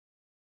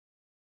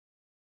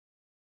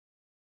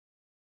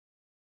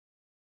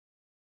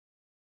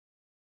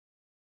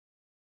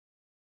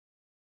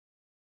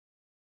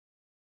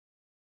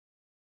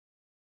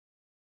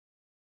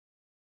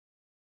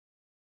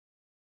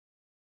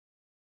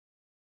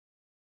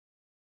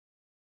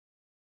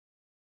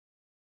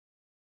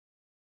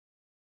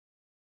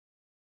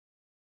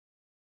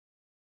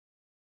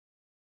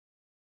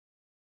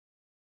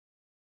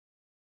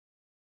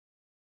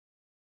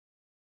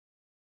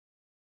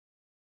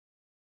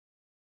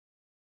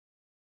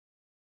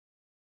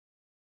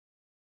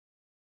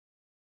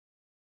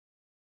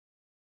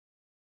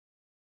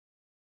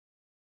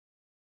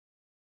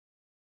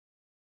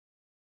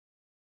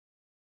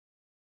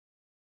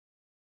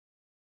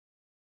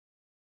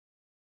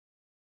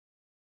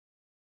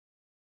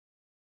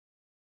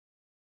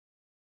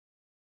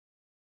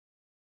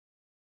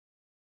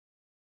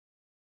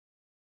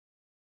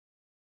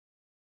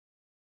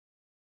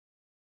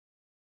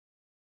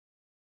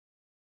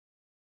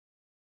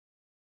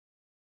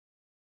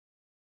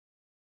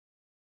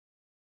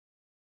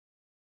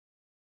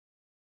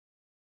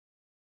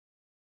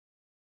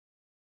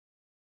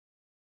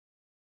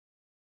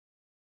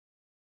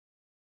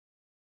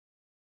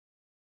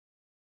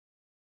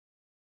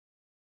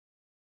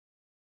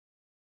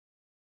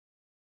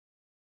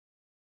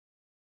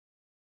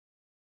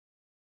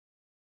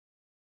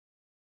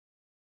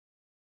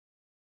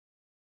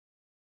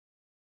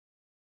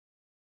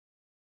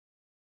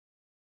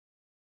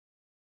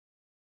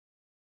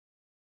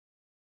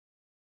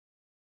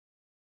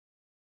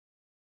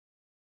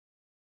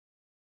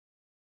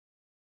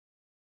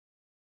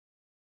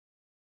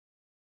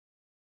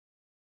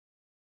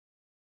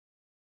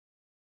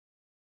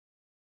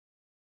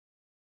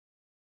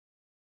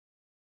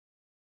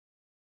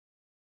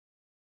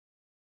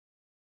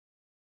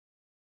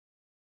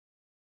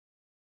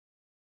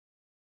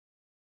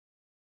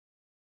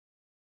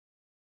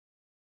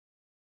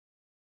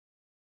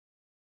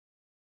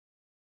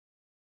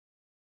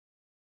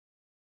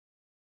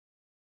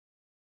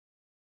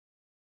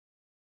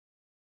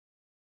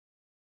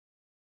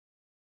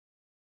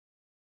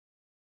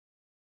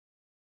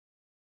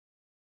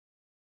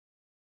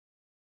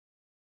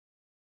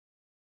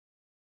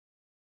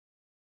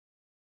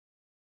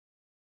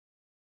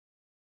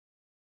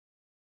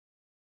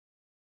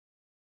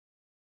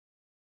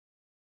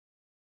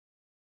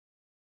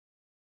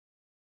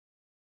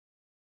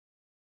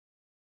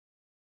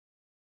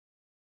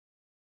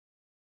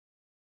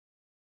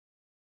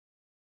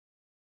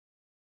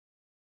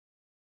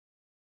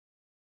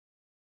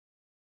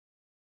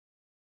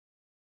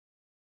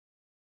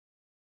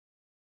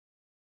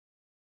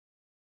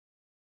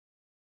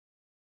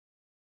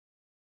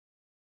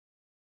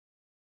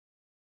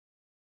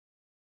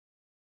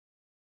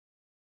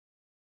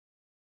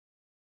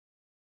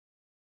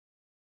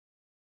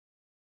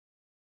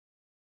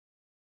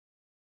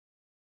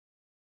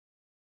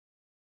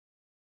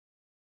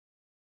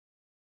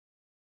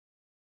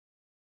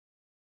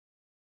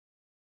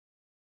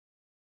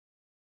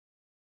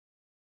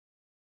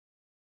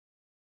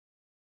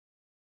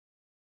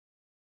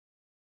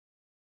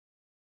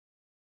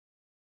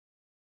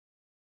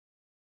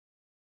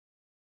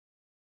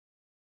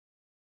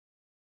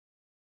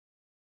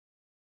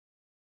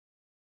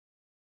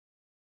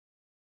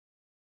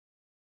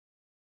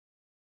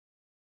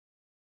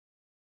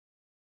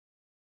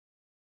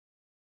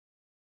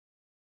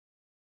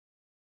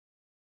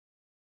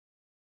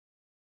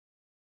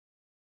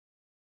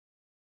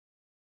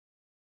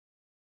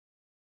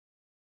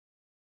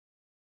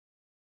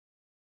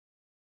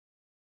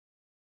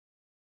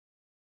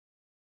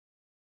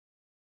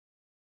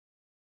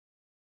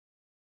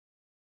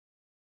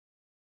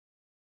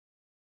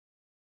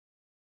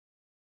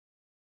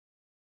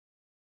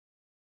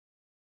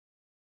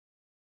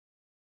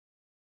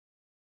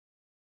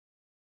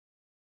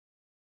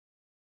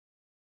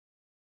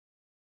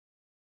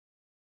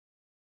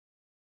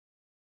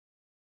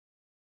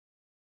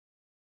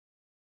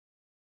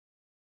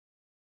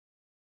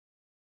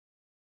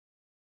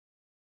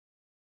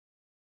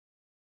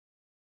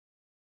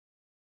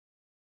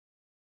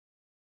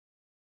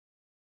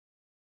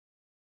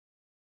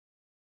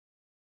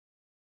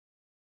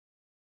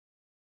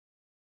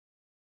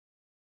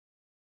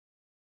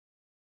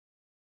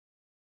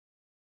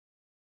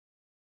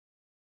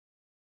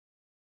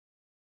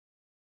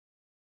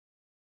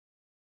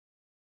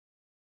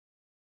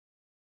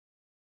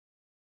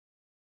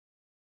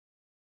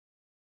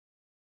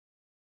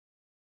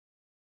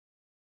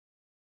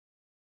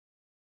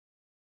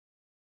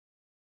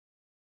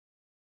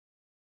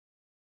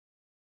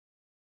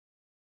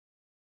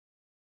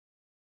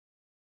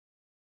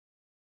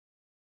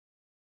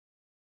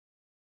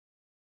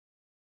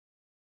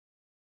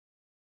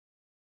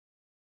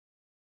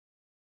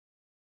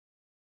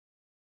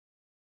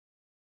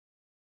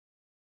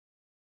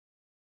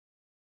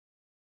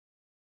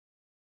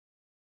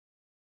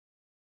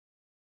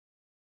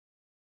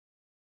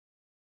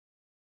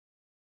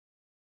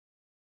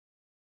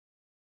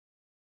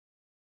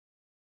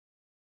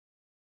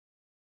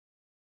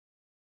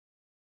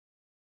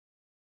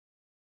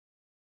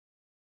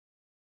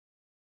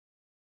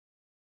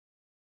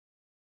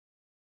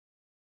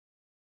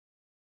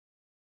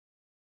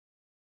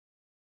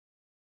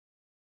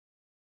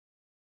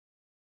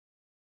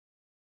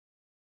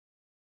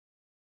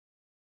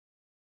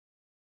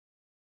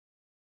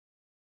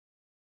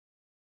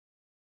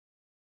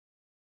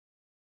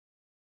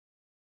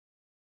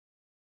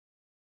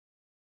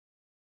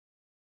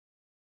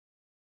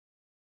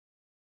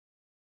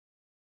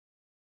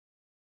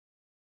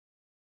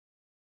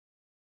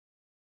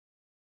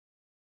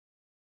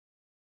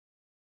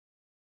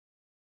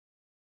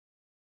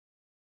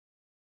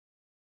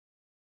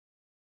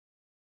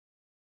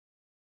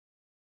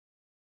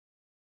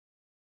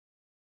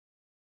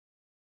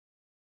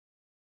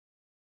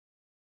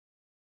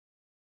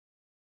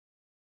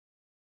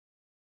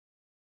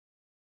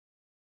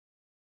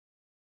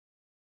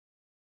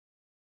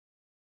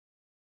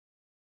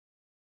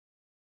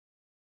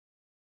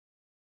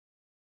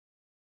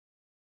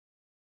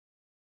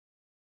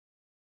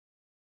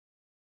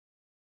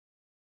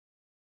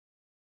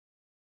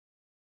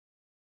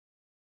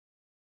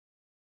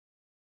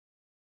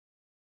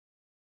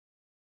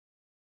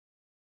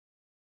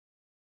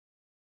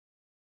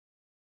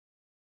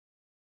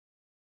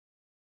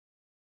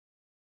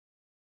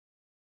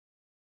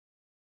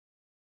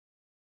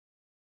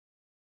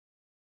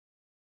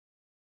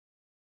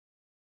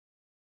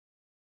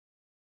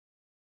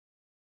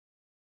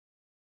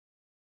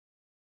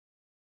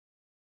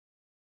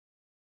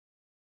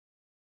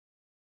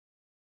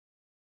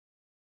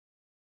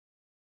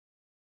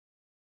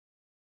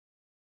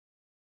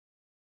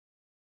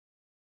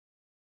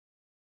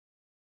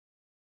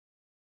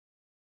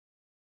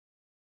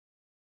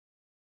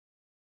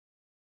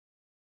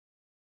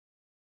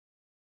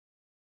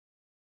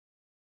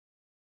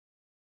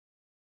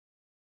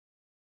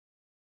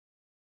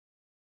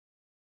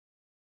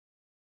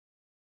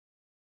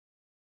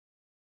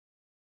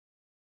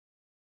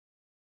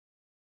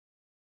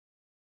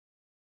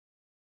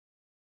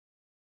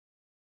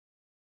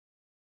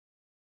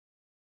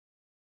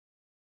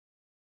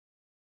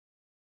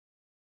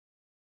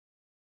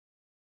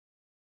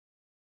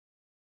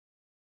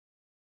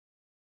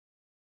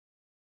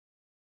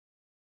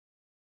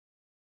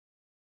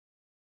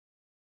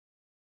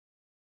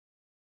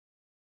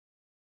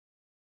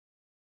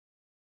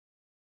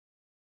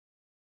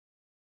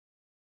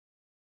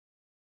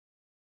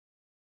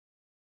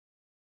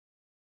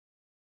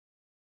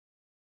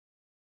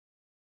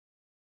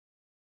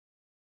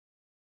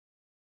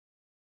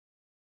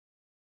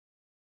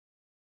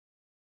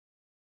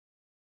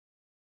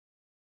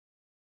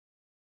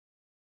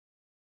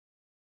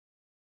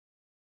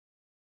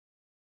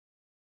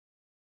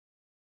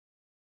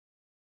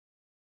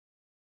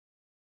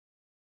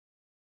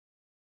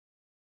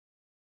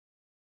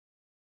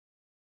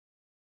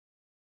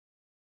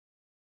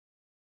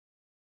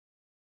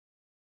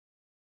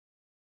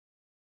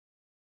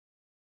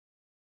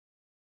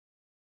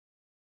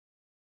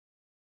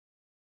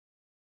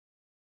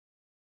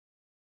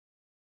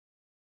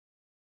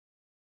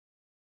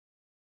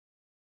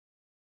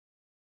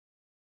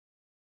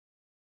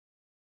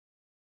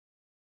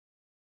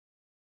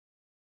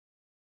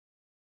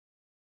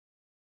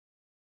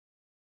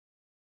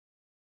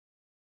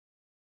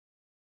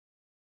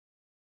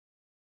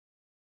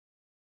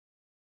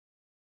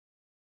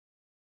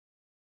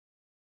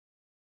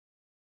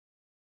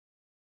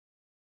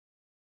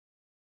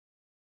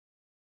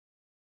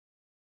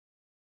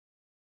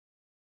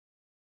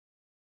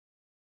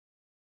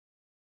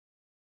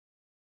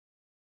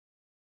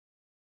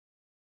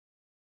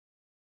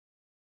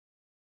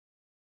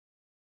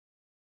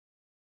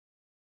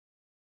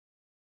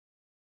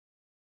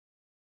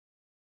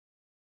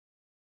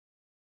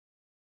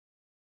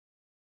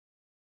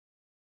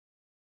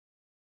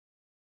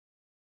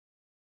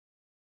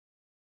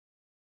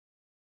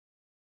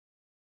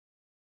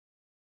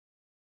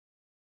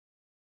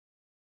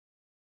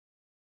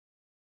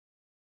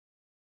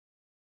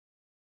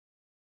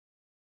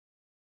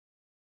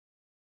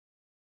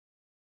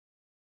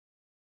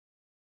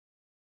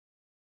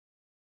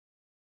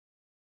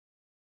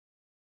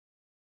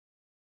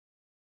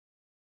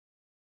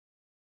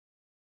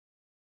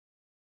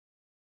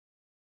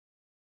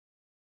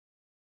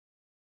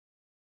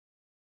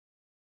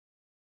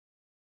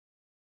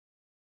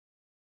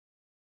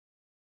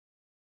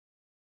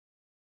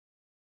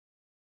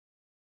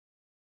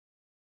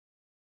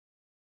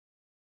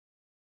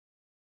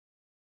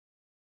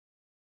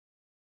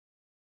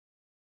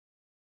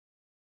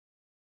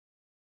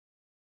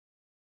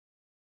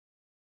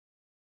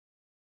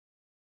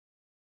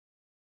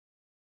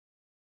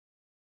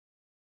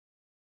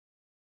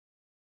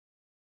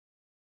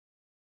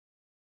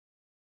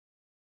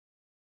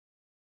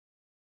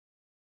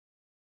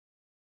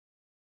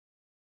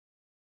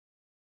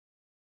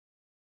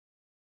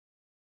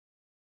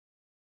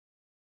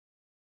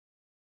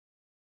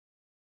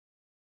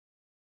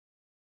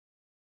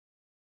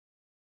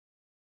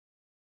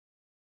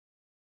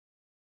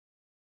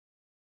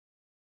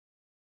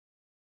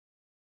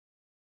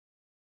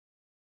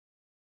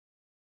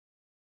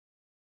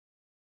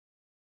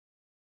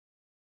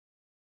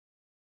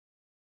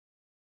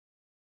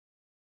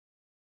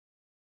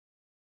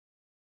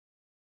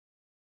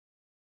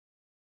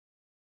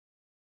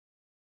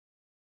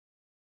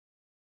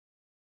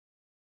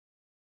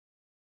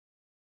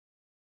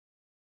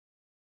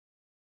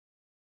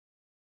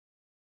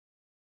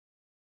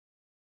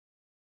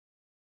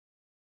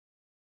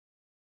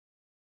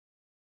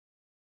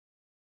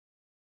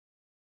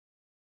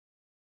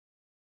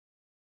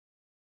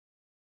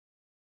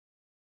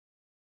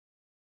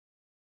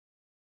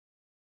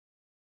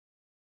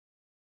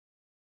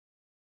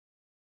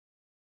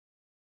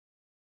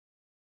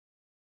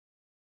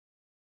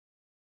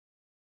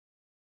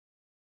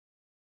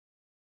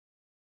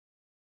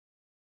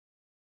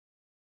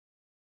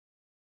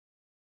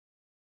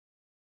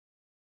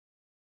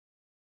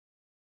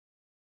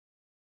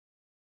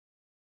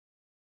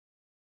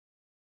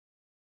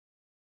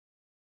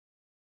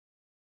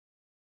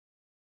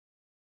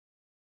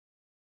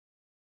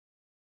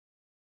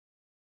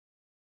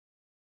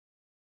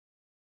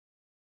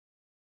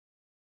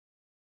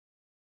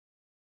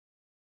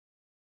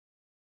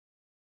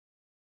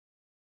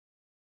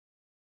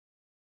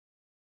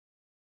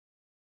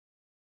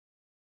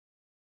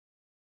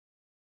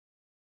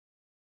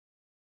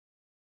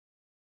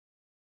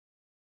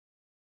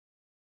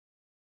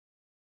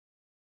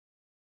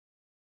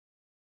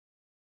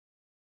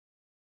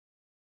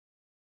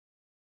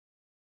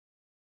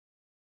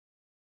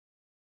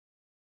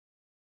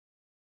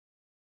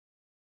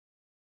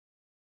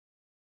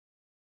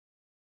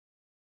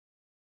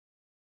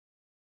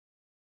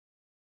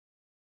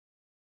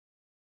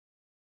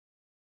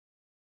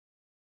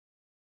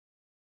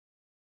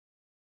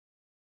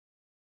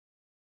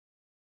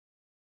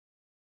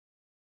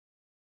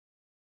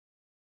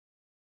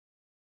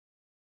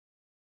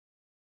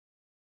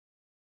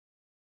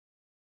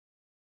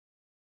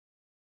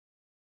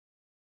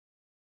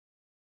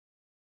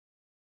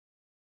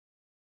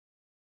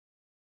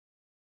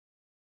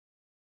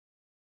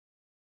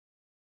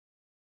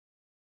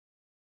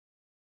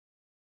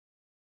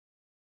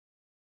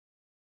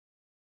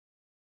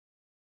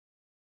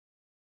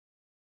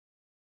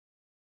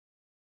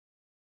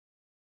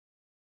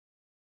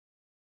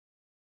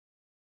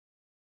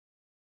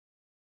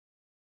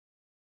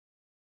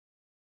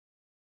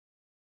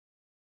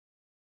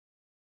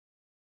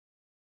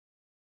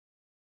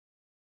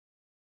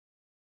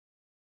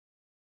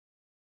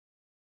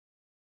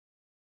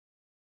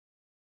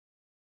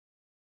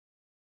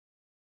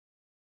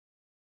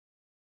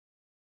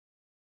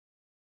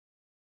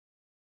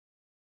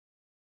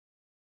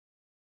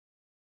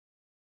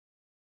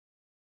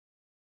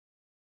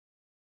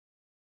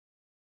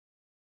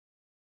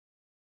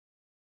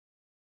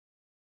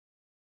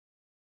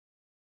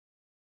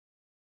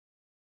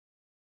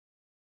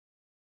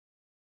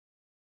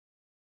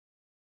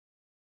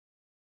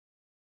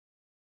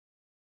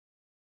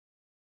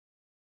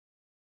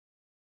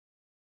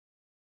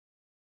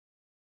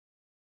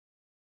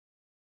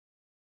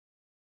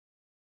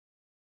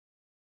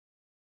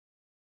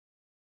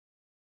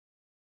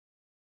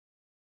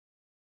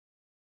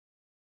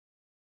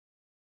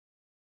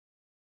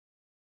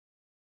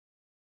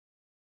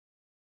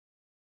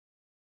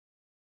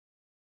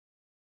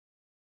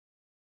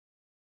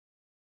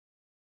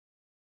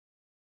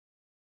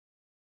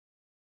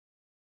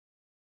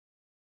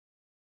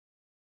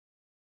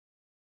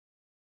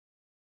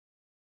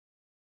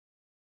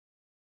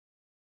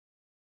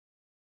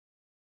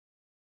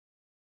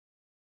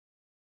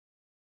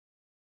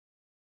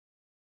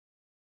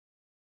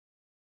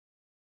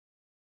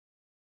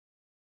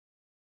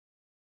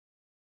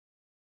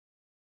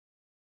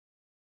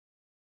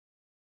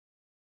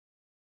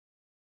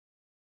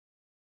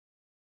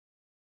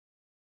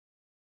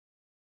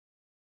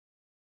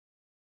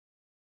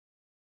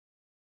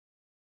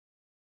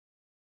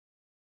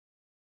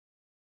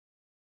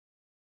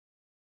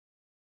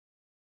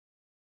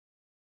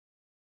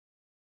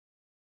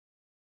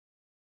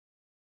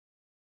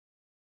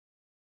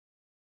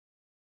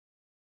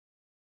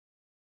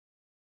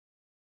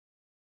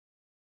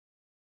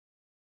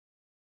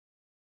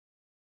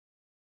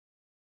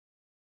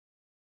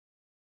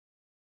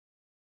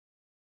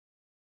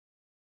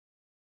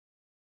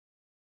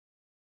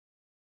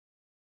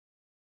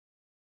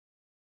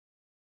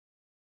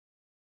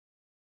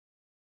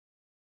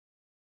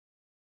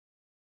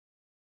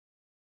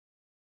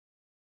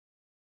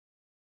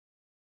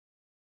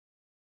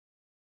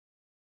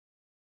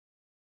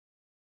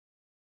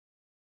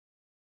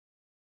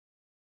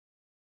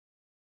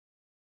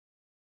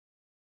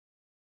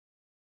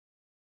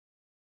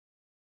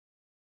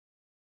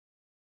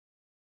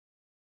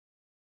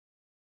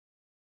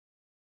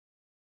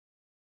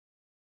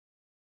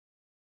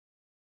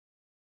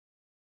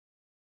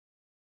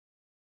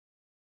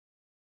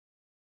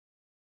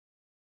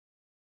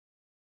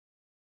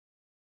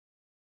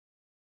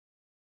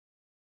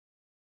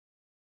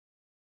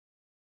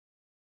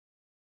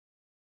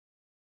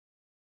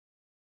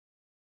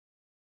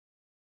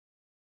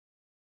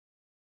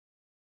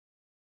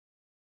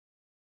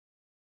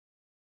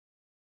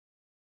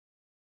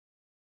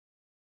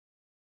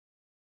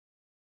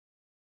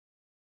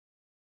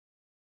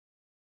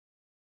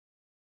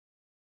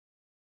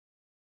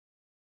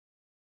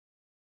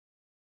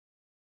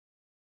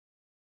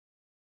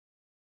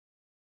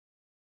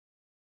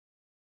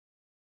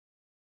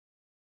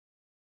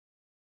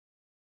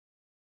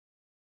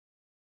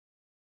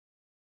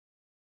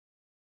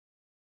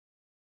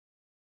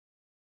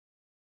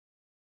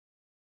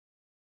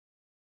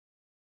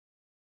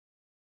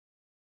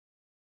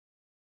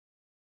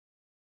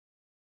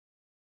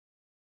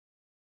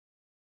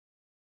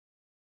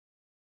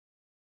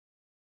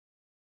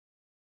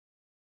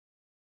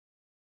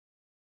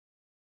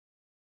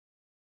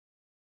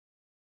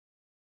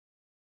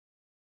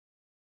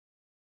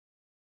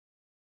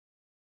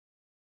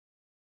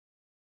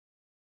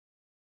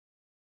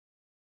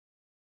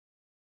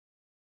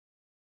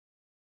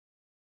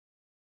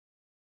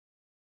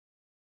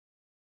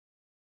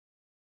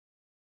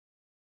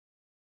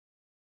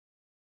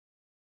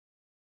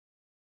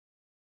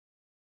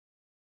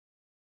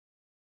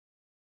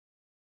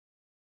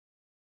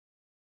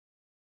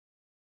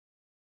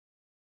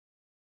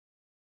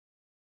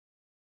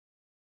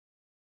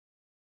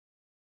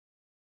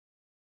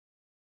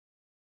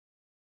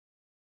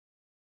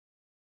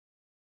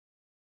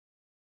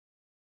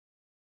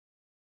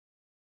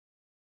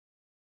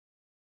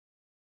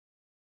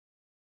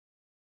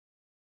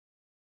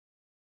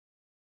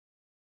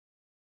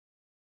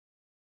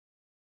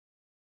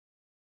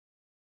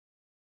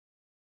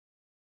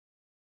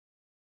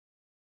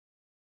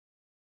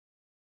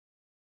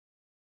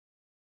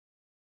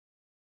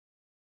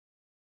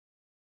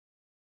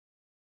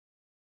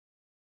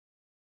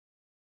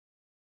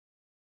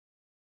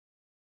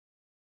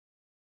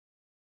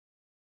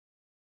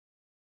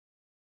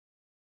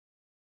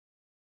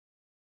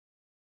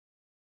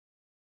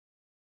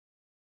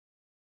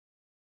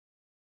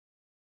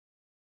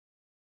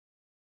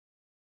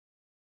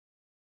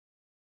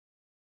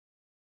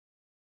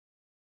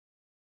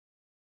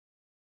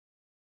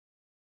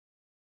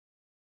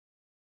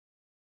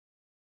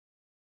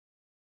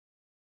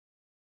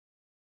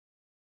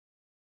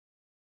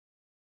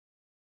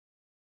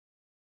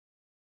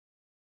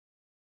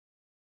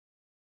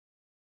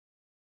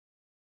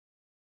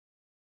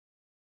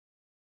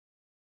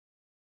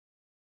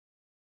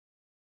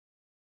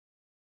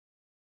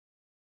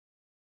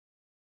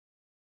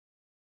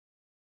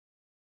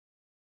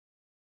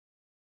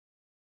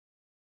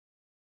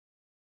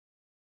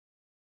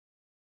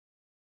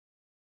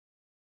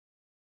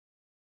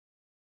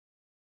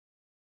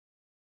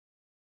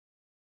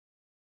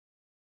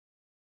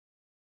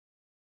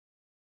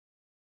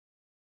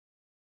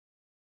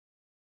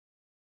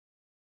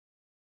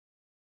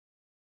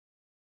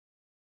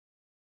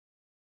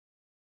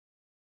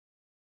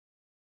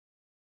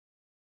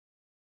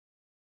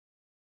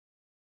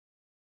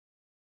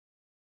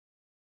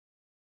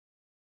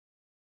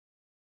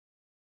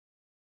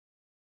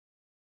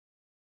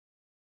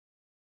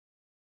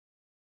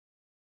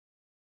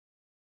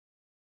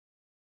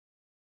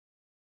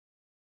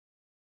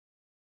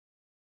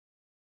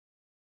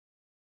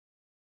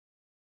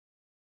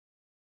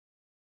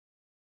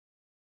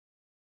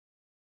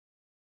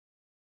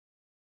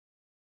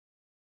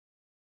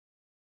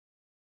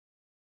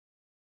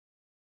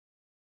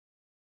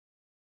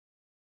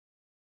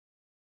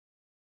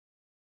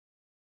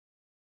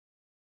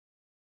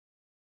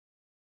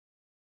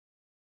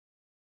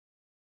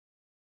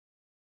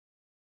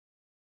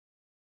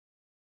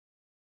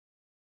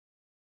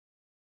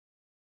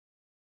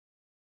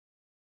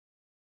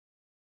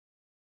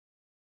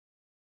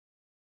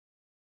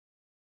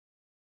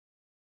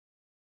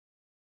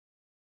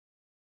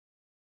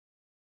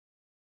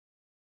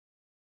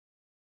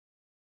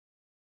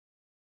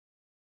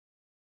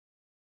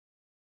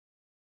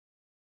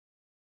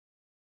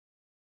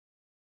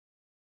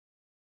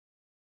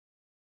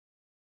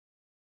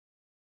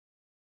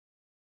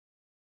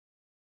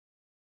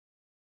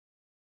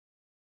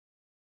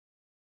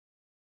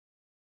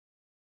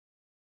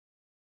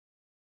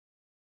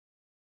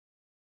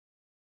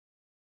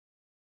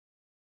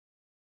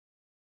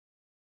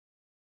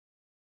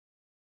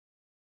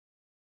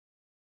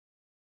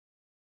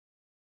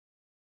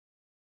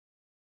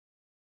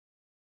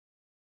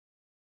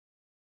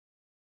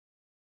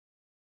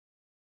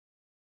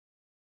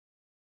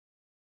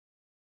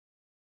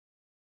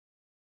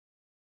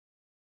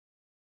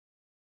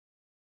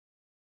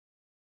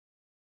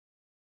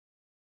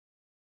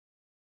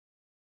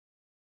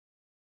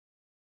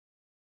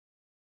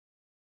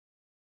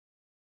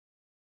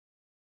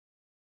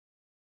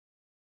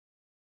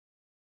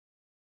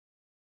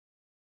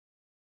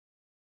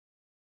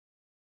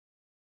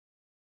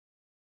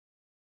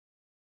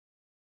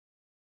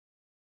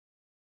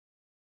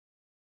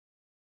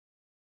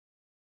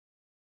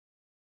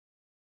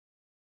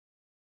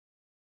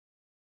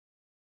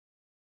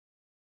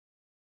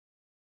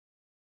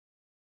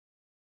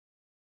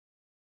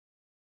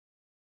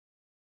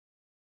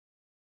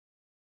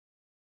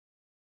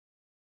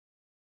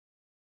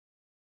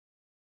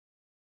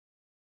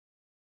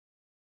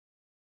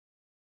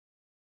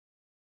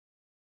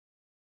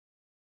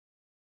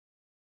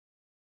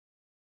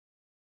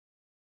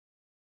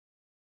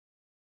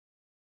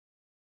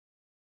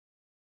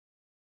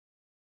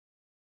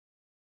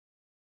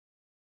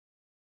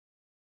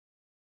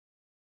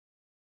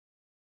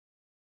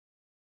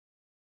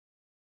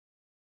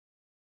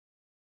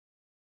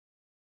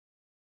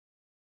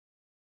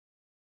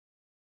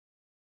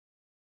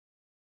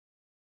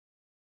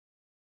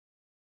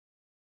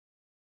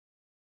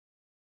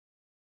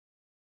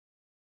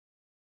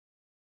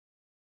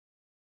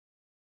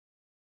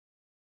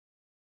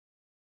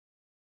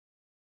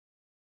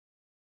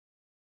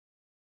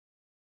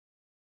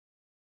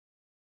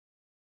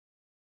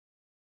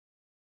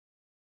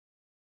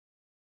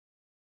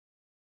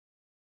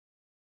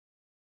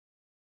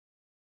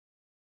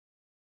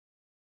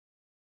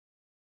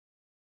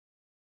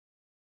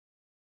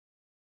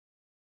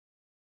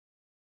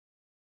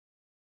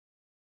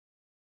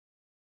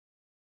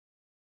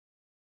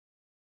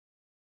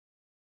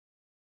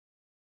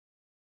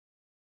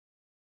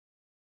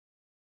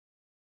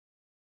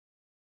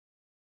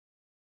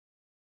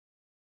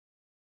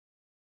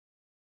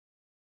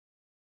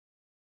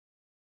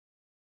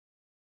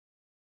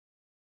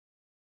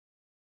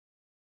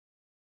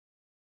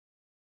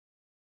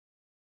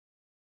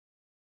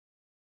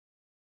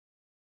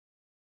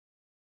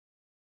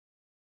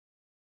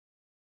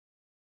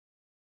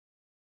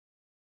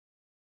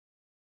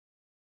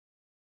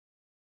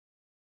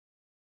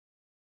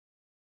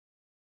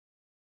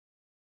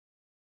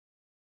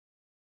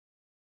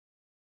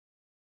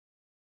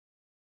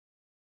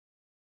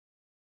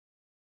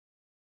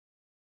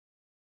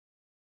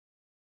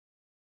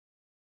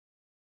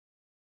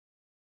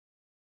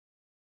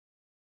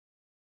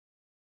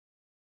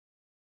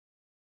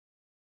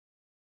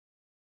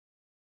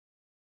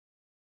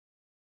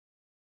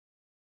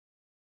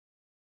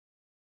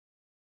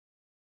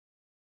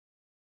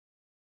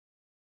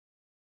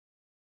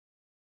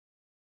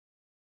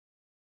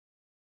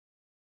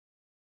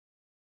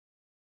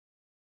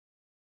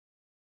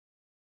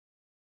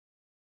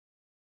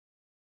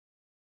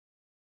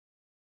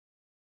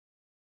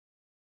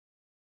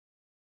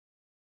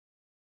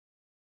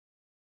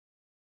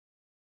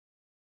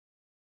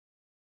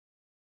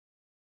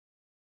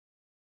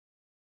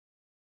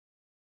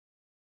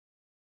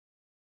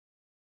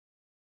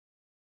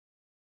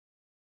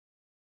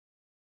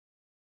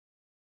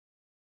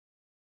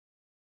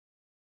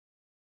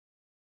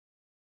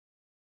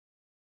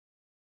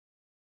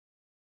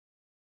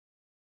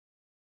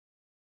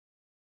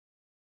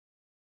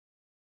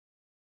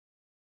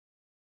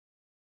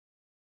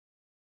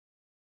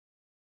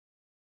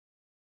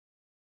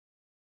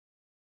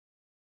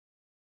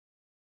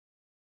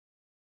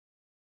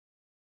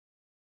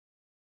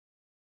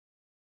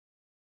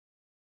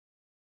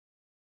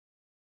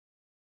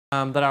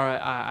That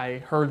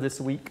I heard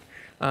this week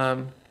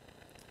about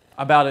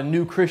a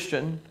new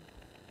Christian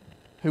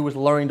who was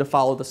learning to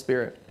follow the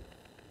Spirit.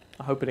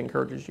 I hope it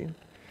encourages you.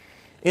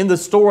 In the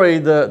story,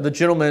 the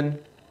gentleman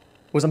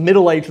was a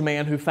middle-aged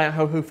man who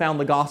found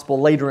the gospel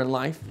later in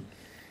life.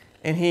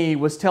 And he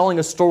was telling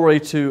a story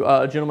to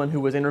a gentleman who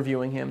was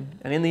interviewing him.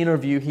 And in the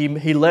interview,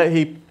 he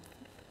laid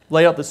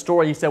out the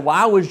story. He said, well,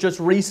 I was just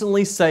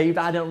recently saved.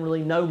 I don't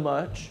really know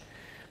much.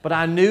 But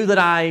I knew that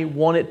I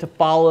wanted to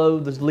follow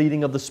the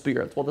leading of the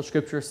Spirit. That's what the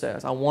Scripture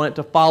says. I wanted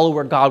to follow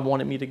where God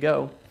wanted me to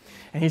go.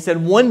 And he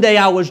said, one day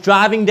I was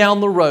driving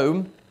down the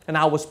road and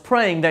I was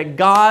praying that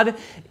God,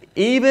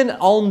 even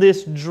on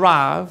this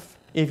drive,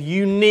 if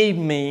you need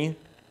me,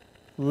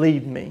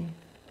 lead me.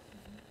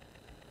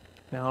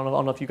 Now, I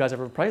don't know if you guys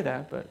ever pray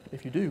that, but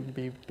if you do,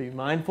 be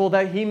mindful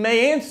that He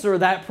may answer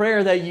that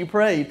prayer that you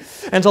prayed.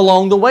 And so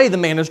along the way, the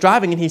man is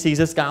driving and he sees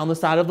this guy on the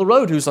side of the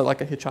road who's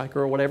like a hitchhiker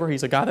or whatever.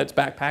 He's a guy that's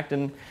backpacked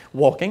and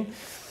walking.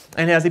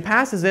 And as he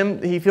passes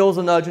him, he feels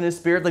a nudge in his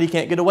spirit that he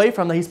can't get away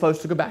from, that he's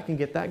supposed to go back and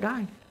get that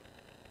guy.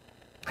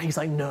 And he's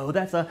like, no,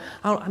 that's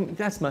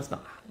must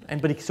not.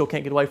 But he still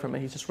can't get away from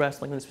it. He's just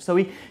wrestling with this. So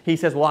he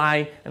says, well,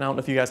 and I don't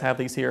know if you guys have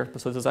these here,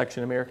 so this is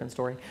actually an American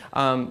story.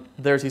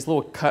 There's these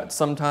little cuts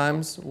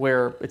sometimes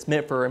where it's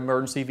meant for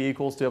emergency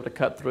vehicles to be able to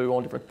cut through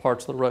on different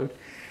parts of the road.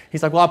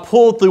 He's like, well, I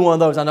pulled through one of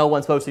those. I know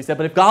one's supposed to. He said,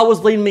 but if God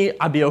was leading me,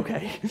 I'd be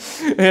okay.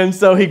 And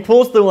so he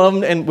pulls through one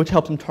of them, which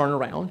helps him turn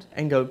around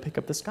and go pick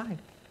up this guy.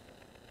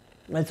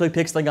 And so he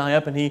picks the guy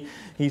up and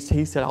he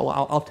said,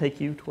 I'll take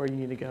you to where you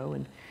need to go.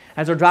 And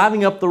as they're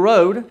driving up the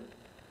road,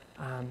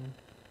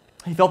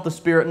 he felt the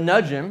Spirit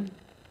nudge him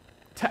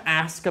to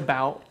ask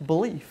about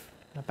belief,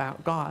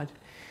 about God.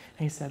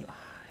 And he said,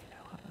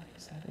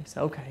 he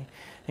said, okay. And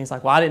he's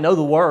like, well, I didn't know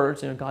the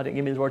words. God didn't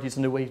give me the words. He just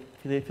knew what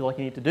he feel like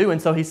you need to do.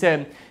 And so he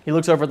said, he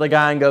looks over at the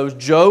guy and goes,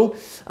 Joe,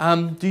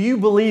 do you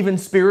believe in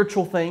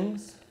spiritual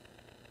things?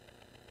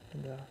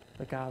 And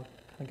the guy kind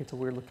of gets a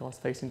weird look on his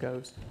face and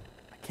goes,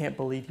 I can't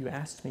believe you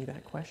asked me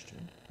that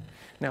question.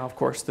 Now, of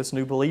course, this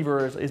new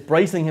believer is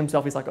bracing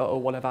himself. He's like, oh,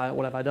 what have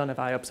I done? Have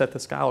I upset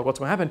this guy? Or what's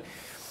going to happen?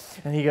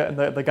 And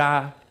the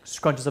guy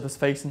scrunches up his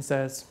face and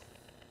says,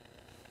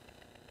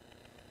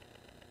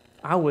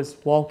 I was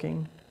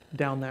walking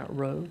down that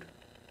road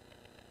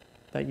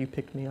that you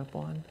picked me up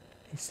on.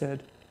 He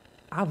said,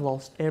 I've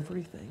lost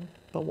everything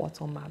but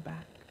what's on my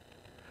back.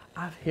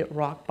 I've hit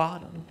rock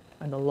bottom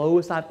and the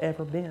lowest I've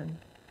ever been.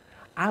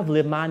 I've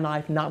lived my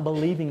life not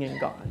believing in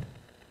God.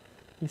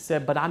 He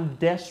said, but I'm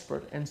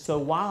desperate. And so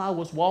while I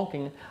was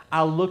walking,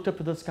 I looked up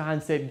to the sky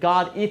and said,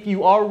 God, if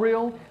you are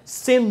real,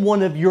 send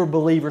one of your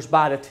believers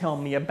by to tell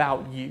me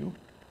about you.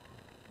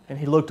 And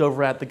he looked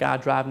over at the guy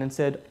driving and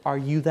said, are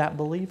you that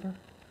believer?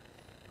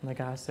 And the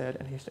guy said,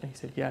 and he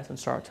said, yes, and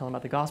started telling him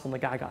about the gospel,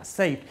 and the guy got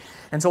saved.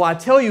 And so what I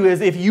tell you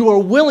is, if you are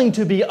willing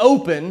to be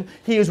open,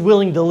 He is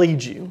willing to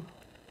lead you.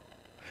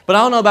 But I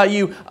don't know about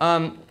you,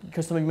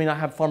 because some of you may not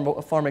have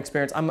farm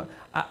experience.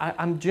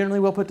 I'm generally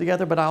well put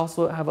together, but I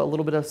also have a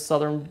little bit of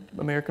Southern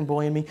American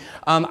boy in me.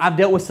 I've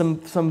dealt with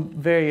some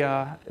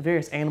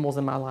various animals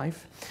in my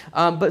life.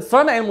 But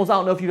some animals, I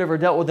don't know if you've ever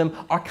dealt with them,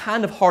 are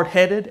kind of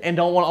hard-headed and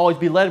don't want to always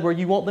be led where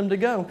you want them to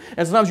go.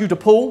 And sometimes you have to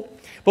pull.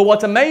 But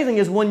what's amazing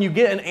is when you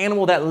get an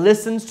animal that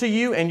listens to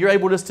you and you're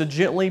able just to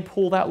gently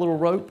pull that little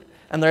rope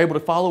and they're able to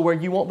follow where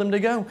you want them to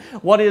go. A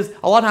lot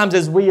of times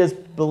is we as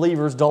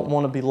believers don't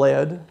want to be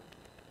led.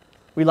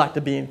 We like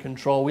to be in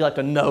control. We like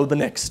to know the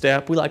next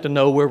step. We like to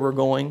know where we're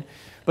going.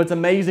 But it's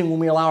amazing when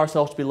we allow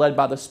ourselves to be led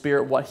by the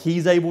Spirit, what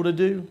He's able to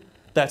do,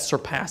 that's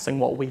surpassing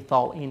what we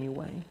thought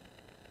anyway.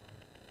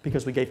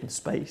 Because we gave Him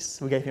space.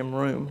 We gave Him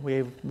room. We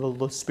gave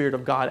the Spirit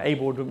of God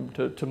able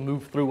to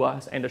move through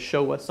us and to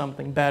show us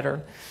something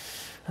better.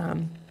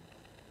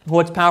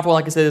 What's powerful,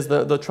 like I said, is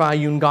the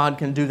triune God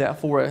can do that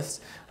for us.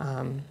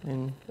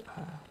 And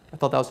I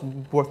thought that was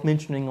worth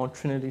mentioning on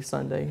Trinity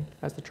Sunday,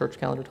 as the church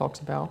calendar talks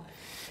about.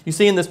 You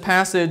see in this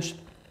passage,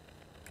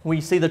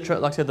 we see like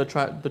I said, the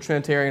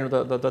Trinitarian or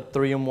the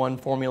 3-in-1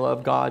 formula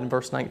of God in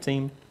verse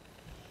 19.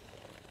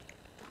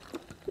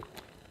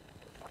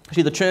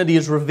 See, the Trinity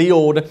is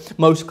revealed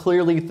most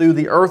clearly through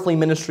the earthly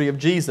ministry of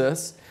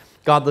Jesus.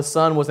 God the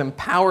Son was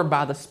empowered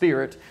by the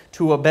Spirit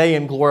to obey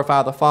and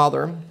glorify the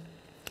Father.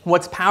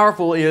 What's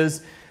powerful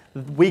is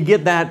we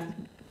get that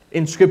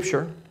in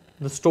Scripture,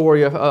 the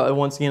story of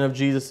once again of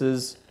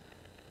Jesus'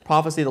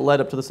 prophecy that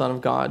led up to the Son of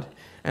God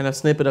and a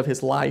snippet of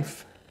His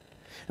life.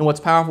 And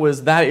what's powerful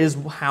is that is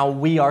how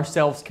we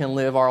ourselves can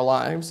live our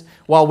lives.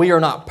 While we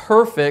are not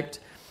perfect,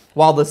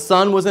 while the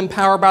Son was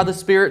empowered by the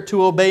Spirit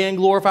to obey and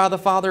glorify the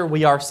Father,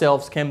 we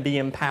ourselves can be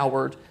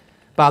empowered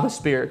by the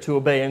Spirit to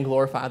obey and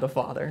glorify the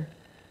Father.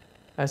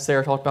 As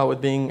Sarah talked about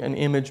with being an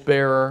image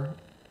bearer,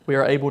 we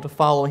are able to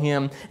follow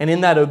Him. And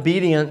in that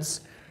obedience,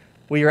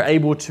 we are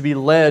able to be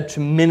led to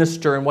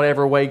minister in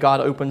whatever way God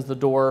opens the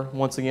door,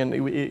 once again,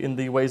 in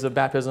the ways of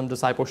baptism,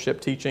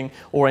 discipleship, teaching,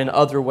 or in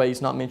other ways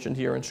not mentioned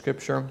here in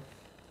Scripture.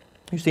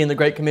 You see in the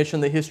Great Commission,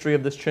 the history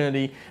of this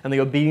Trinity and the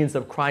obedience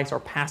of Christ are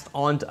passed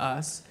on to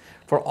us.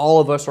 For all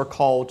of us are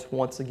called,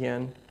 once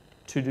again,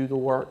 to do the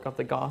work of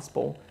the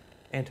gospel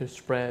and to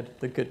spread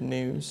the good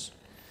news.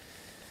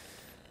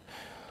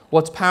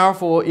 What's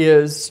powerful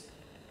is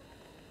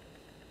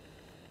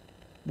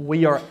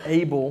we are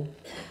able,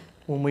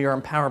 when we are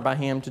empowered by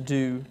Him, to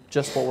do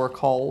just what we're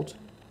called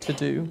to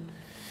do.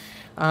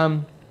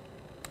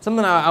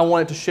 Something I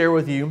wanted to share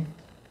with you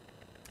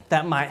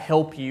that might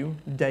help you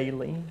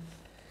daily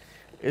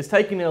is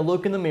taking a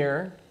look in the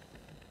mirror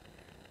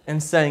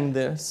and saying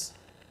this: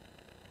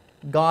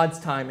 God's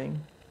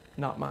timing,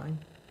 not mine.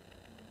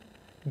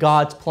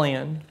 God's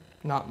plan,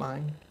 not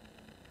mine.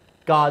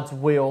 God's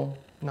will,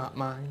 not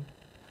mine.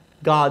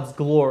 God's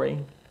glory,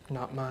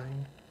 not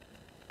mine.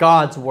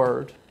 God's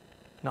word,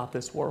 not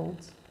this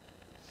world's.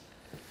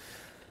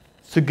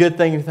 It's a good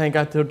thing to think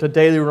to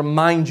daily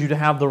remind you to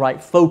have the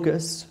right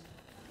focus,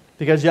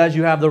 because as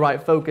you have the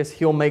right focus,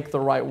 He'll make the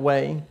right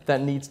way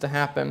that needs to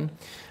happen.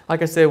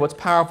 Like I said, what's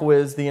powerful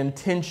is the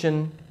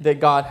intention that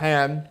God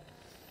had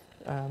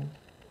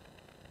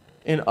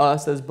in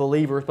us as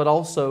believers, but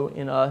also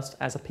in us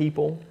as a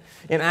people.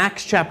 In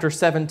Acts chapter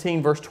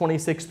 17, verse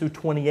 26 through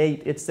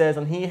 28, it says,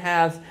 "And He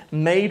has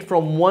made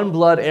from one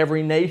blood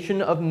every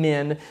nation of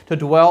men to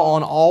dwell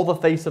on all the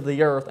face of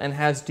the earth, and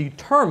has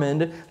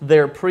determined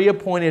their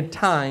pre-appointed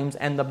times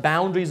and the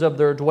boundaries of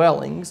their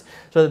dwellings,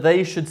 so that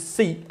they should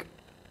seek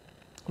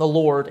the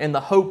Lord in the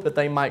hope that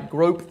they might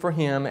grope for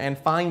Him and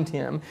find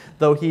Him,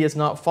 though He is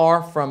not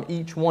far from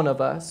each one of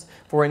us.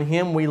 For in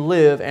Him we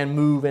live and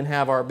move and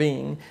have our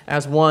being.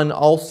 As one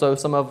also,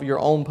 some of your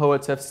own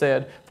poets have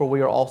said, for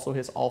we are also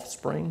His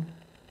offspring."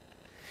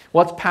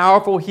 What's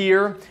powerful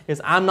here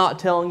is I'm not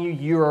telling you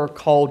you are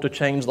called to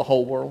change the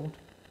whole world.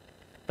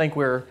 I think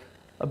we're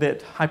a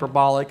bit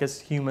hyperbolic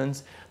as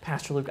humans.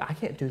 Pastor Luke, I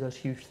can't do those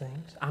huge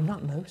things. I'm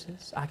not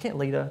Moses. I can't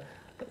lead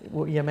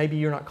well, yeah, maybe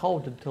you're not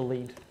called to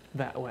lead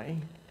that way.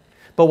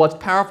 But what's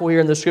powerful here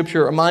in the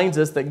Scripture, it reminds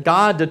us that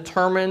God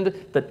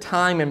determined the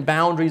time and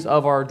boundaries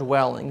of our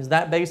dwellings.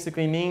 That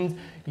basically means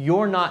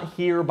you're not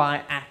here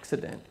by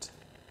accident.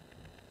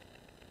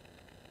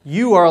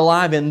 You are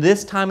alive in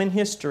this time in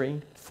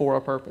history for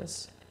a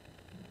purpose.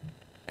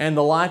 And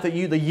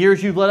the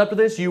years you've led up to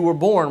this, you were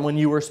born when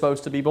you were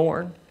supposed to be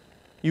born.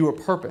 You were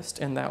purposed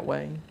in that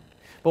way.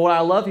 But what I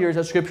love here is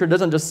that Scripture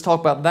doesn't just talk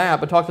about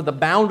that, but talks about the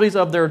boundaries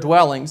of their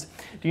dwellings.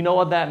 Do you know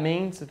what that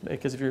means?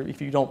 Because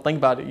if you don't think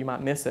about it, you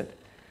might miss it.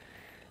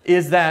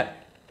 Is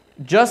that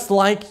just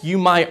like you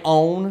might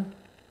own,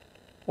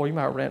 or you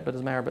might rent, but it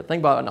doesn't matter, but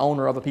think about an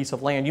owner of a piece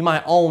of land. You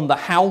might own the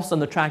house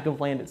and the tract of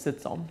land it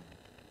sits on.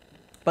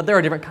 But there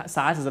are different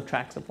sizes of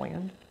tracts of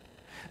land.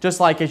 Just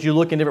like as you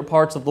look in different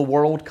parts of the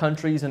world,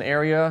 countries and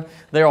area,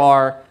 there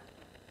are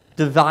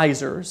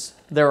divisors.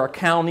 There are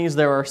counties,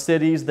 there are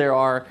cities,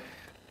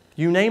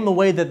 you name the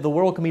way that the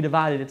world can be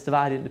divided, it's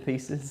divided into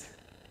pieces.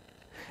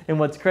 And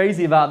what's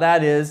crazy about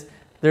that is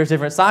there's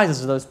different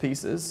sizes of those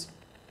pieces,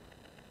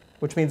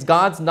 which means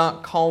God's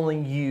not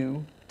calling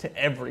you to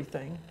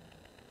everything.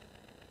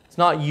 It's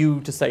not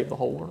you to save the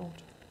whole world.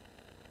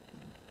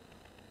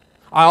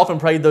 I often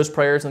prayed those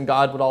prayers, and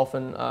God would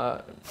often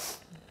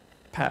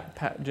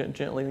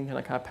gently kind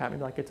of pat me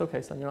like, "It's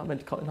okay, son. You're not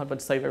meant to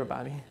save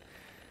everybody,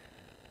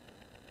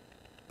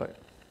 but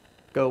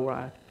go where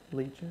I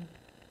lead you.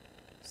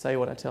 Say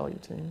what I tell you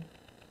to." And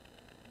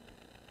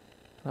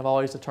I've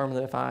always determined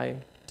that if I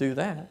do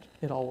that,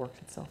 it all works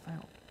itself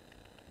out.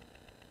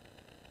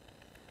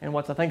 And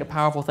what's, I think, a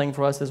powerful thing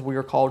for us is we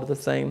are called to the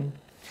same.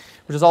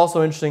 Which is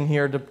also interesting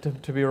here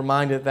to be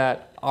reminded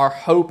that our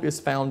hope is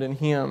found in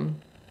Him.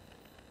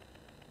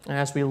 And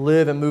as we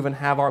live and move and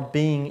have our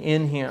being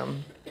in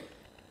Him,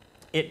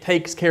 it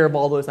takes care of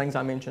all those things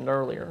I mentioned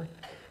earlier.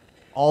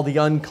 All the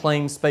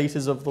unclaimed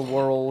spaces of the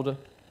world,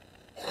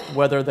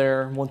 whether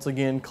they're, once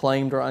again,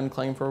 claimed or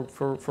unclaimed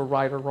for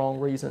right or wrong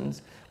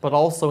reasons, but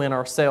also in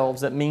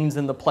ourselves. It means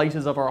in the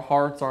places of our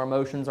hearts, our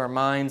emotions, our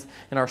minds,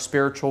 and our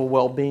spiritual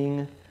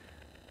well-being,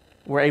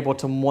 we're able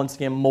to, once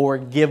again, more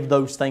give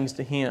those things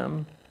to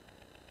Him.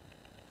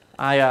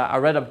 I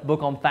read a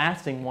book on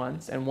fasting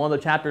once, and one of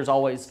the chapters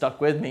always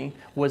stuck with me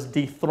was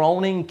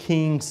Dethroning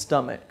King's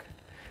Stomach.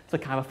 It's a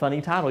kind of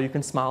funny title. You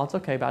can smile. It's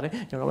okay about it.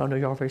 I know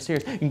you're all very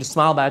serious. You can just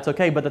smile about it. It's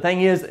okay. But the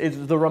thing is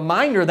the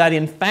reminder that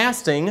in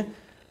fasting,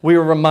 we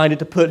are reminded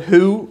to put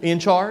who in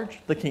charge?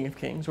 The King of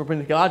Kings. We're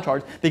putting God in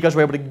charge because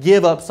we're able to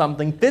give up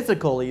something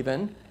physical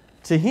even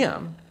to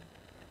Him.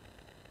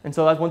 And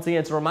so that's, once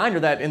again, it's a reminder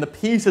that in the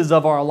pieces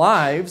of our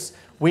lives,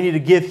 we need to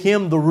give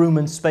Him the room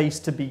and space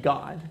to be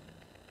God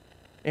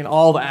in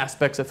all the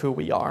aspects of who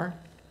we are.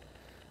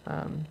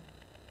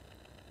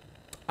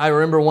 I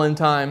remember one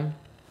time,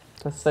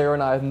 Sarah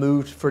and I have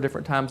moved for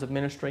different times of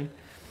ministry,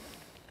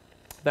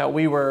 that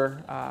we were,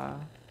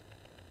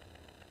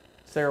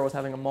 Sarah was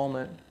having a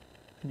moment.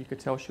 You could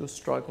tell she was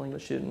struggling,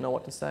 but she didn't know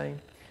what to say. And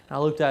I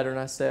looked at her and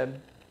I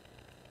said,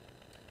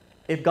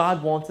 if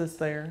God wants us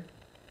there,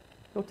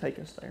 He'll take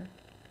us there.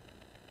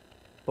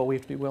 But we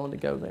have to be willing to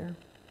go there.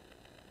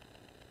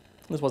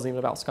 This wasn't even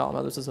about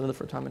Scotland. This is another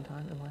for time and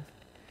time in life.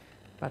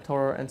 I told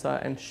her,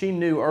 and she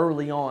knew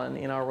early on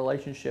in our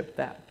relationship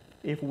that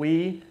if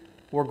we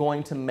were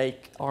going to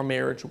make our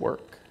marriage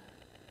work,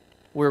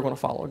 we were going to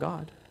follow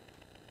God.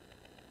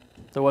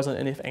 There wasn't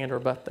an if, and, or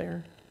but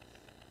there.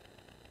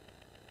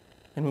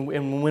 And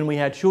when we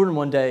had children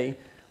one day,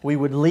 we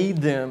would lead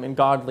them in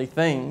godly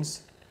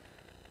things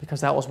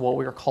because that was what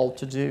we were called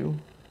to do.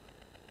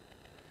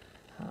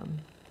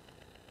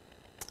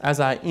 As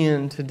I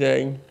end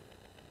today,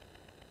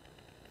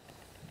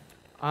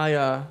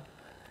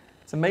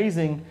 it's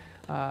amazing,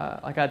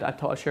 like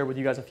I shared with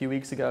you guys a few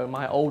weeks ago,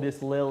 my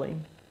oldest Lily,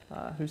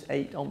 who's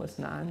 8, almost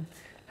 9,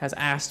 has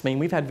asked me, and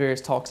we've had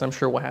various talks, I'm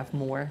sure we'll have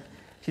more.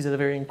 She's a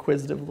very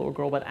inquisitive little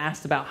girl, but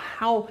asked about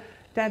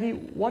Daddy,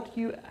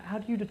 how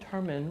do you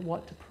determine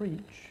what to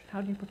preach?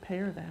 How do you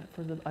prepare that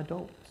for the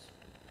adults?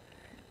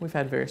 We've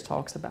had various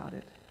talks about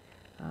it.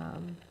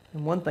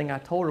 And one thing I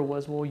told her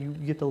was, well, you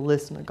get to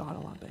listen to God a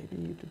lot,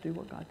 baby. You have to do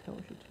what God tells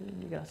you to.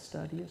 And you got to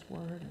study His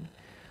Word,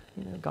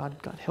 and God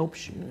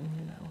helps you.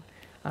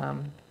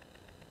 And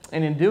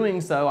in doing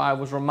so, I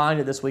was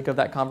reminded this week of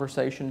that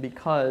conversation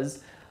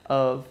because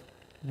of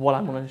what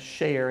I'm going to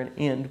share and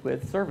end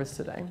with service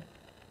today,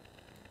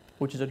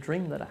 which is a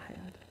dream that I had.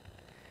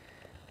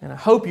 And I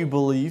hope you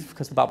believe,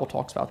 because the Bible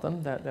talks about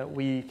them, that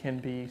we can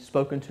be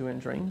spoken to in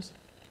dreams.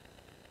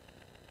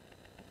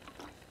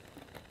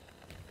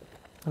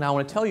 And I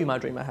want to tell you my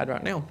dream I had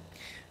right now.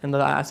 And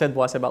I said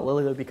what I said about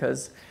Lily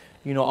because,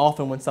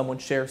 often when someone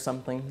shares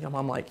something,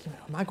 I'm like,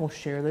 am I going to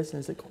share this and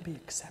is it going to be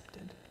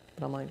accepted?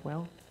 But I'm like,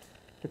 well,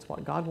 it's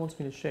what God wants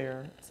me to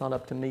share. It's not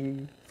up to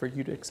me for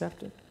you to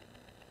accept it.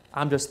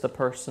 I'm just the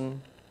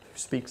person who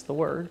speaks the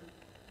word.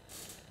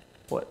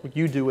 What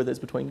you do with it is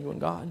between you and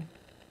God.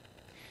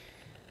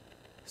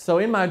 So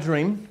in my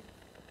dream,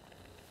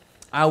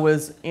 I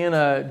was in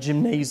a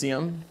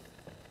gymnasium.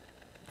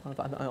 I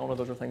don't know if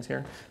those are things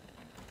here.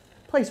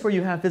 Place where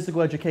you have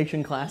physical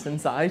education class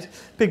inside.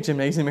 Big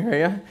gymnasium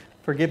area.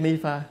 Forgive me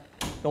if I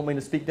don't mean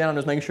to speak down.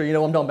 Just making sure you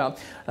know what I'm talking about.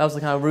 That was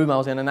the kind of room I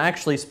was in. And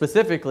actually,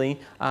 specifically,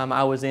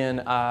 I was in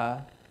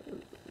my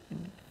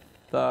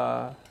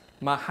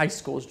high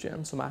school's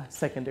gym, so my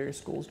secondary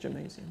school's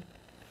gymnasium.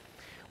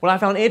 What I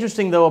found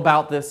interesting, though,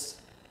 about this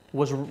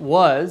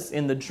was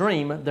in the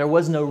dream, there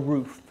was no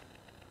roof.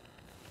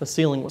 The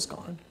ceiling was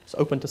gone. It's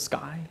open to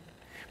sky.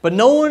 But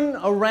no one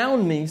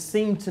around me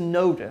seemed to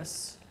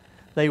notice.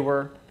 They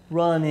were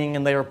running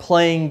and they were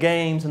playing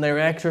games and they were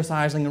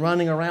exercising and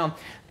running around.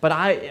 But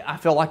I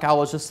felt like I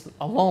was just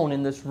alone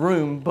in this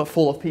room, but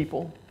full of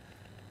people.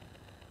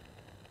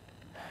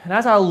 And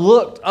as I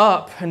looked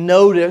up and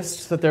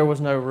noticed that there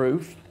was no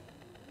roof,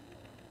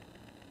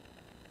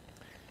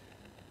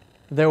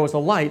 there was a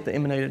light that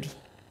emanated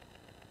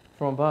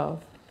from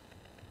above.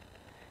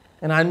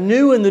 And I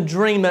knew in the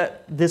dream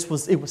that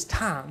it was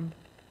time.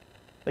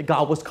 That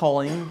God was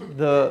calling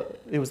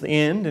it was the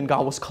end, and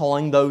God was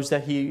calling those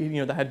that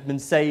that had been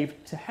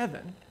saved to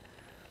heaven.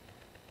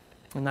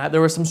 And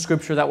there was some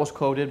scripture that was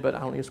quoted, but I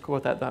don't need to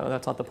quote that.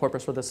 That's not the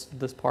purpose for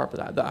this part.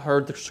 But I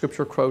heard the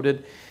scripture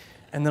quoted,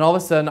 and then all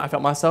of a sudden I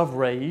felt myself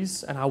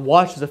raise, and I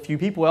watched as a few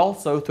people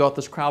also throughout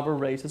this crowd were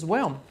raised as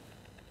well.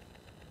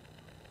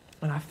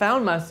 And I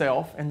found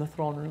myself in the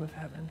throne room of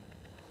heaven,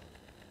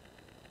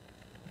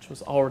 which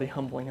was already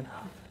humbling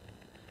enough.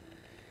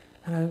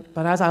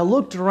 But as I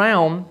looked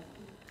around,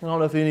 I don't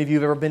know if any of you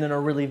have ever been in a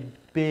really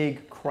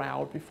big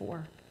crowd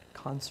before,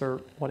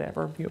 concert,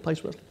 whatever, a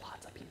place where there's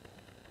lots of people.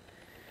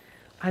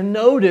 I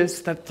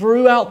noticed that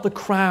throughout the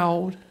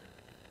crowd,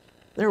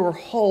 there were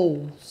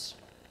holes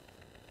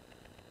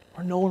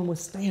where no one was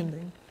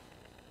standing.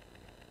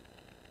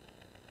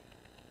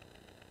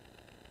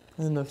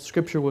 And then the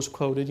scripture was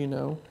quoted,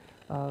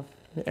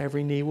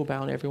 every knee will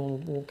bow and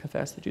everyone will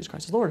confess that Jesus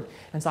Christ is Lord.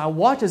 And so I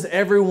watched as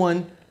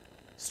everyone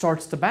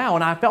starts to bow,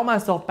 and I felt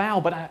myself bow,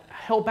 but I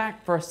held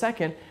back for a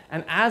second,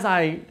 and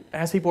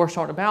as people are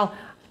starting to bow,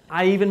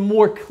 I even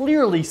more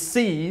clearly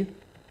see,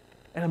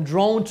 and I'm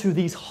drawn to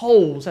these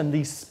holes and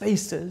these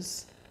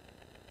spaces.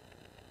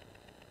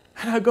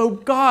 And I go,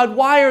 God,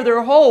 why are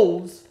there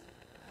holes?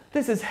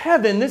 This is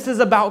heaven. This is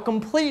about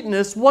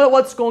completeness.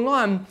 What's going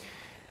on?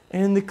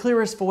 And in the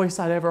clearest voice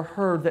I'd ever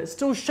heard that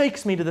still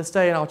shakes me to this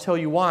day, and I'll tell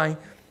you why,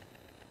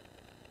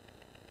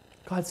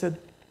 God said,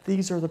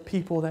 these are the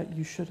people that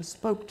you should have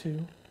spoke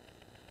to,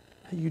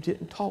 that you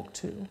didn't talk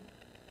to.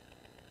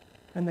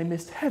 And they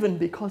missed heaven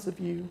because of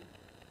you.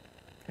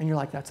 And you're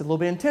like, that's a little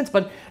bit intense.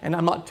 And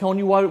I'm not telling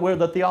you where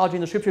the theology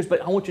in the scriptures, but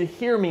I want you to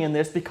hear me in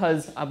this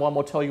because I'm going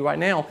to tell you right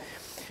now,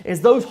 is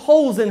those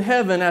holes in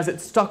heaven, as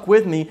it stuck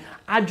with me,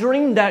 I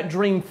dreamed that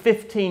dream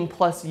 15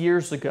 plus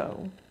years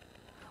ago.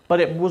 But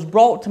it was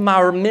brought to my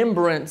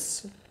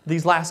remembrance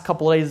these last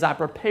couple of days as I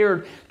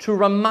prepared to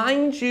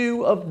remind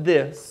you of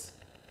this.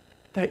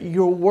 That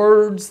your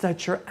words,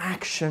 that your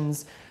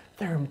actions,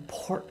 they're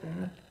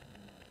important.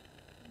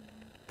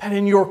 That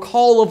in your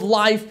call of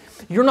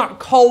life, you're not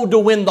called to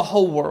win the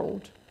whole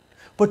world,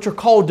 but you're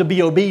called to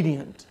be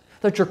obedient.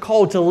 That you're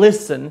called to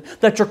listen.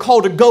 That you're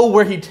called to go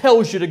where He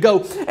tells you to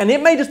go. And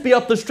it may just be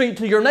up the street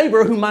to your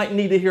neighbor who might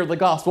need to hear the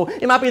gospel.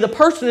 It might be the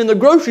person in the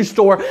grocery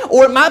store,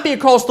 or it might be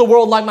across the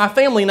world like my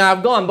family and I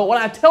have gone. But what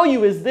I tell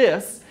you is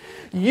this: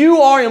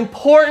 you are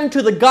important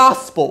to the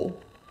gospel.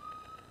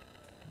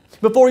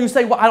 Before you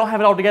say, well, I don't have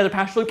it all together,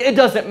 Pastor Luke, it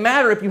doesn't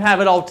matter if you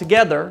have it all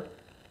together.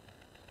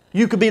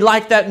 You could be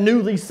like that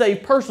newly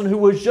saved person who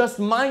was just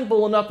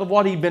mindful enough of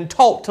what he'd been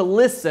taught to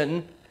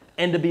listen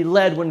and to be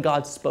led when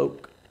God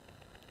spoke.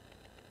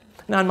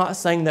 Now, I'm not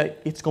saying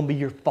that it's going to be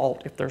your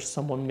fault if there's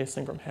someone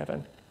missing from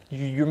heaven.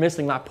 You're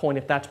missing my point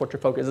if that's what your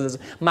focus is.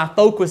 My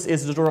focus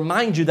is to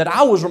remind you that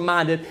I was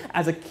reminded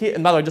as a kid,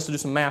 and by the way, just to do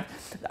some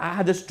math, I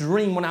had this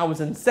dream when I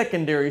was in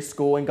secondary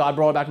school, and God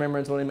brought it back to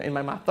remembrance in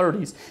my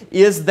 30s,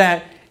 is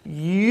that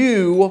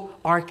you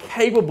are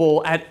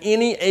capable at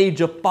any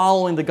age of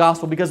following the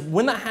gospel. Because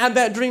when I had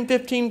that dream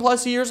 15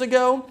 plus years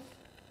ago,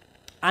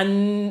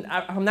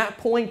 from that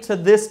point to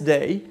this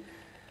day,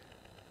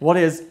 what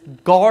has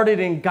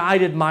guarded and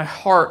guided my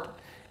heart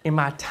in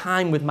my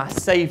time with my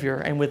Savior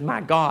and with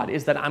my God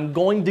is that I'm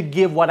going to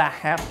give what I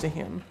have to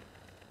Him.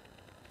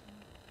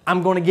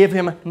 I'm going to give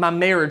Him my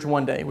marriage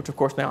one day, which of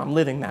course now I'm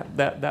living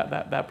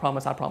that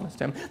promise I promised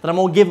Him. That I'm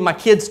going to give my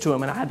kids to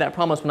Him, and I had that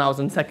promise when I was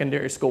in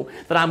secondary school.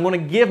 That I'm going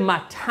to give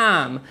my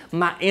time,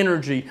 my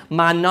energy,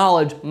 my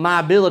knowledge,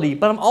 my ability,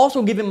 but I'm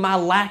also giving my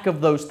lack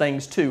of those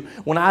things too.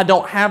 When I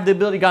don't have the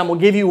ability, God, I'm going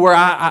to give you where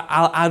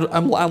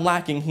I'm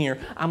lacking here.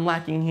 I'm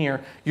lacking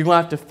here. You're going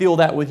to have to fill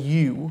that with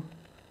you.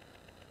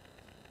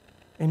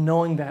 And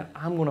knowing that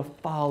I'm going to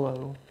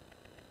follow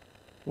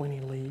when He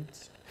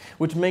leads.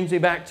 Which brings me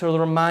back to the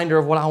reminder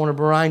of what I want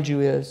to remind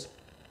you is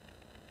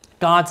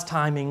God's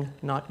timing,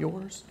 not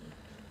yours.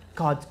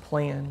 God's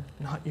plan,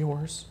 not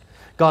yours.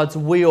 God's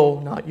will,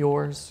 not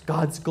yours.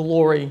 God's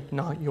glory,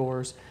 not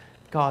yours.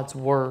 God's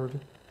word,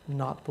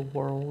 not the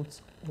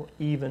world's, or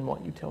even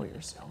what you tell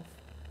yourself.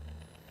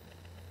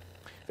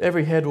 If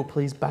every head will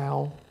please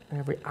bow, and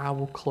every eye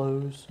will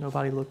close,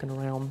 nobody looking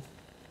around.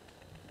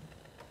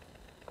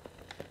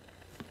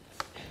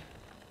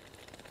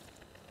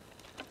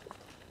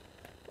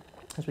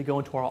 As we go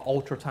into our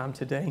altar time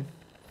today,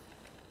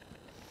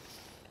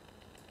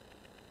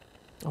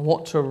 I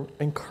want to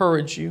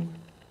encourage you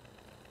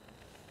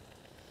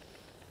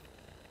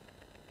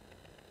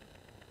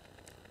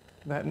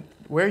that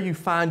where you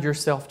find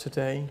yourself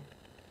today,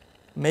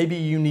 maybe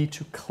you need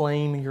to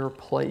claim your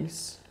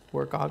place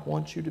where God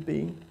wants you to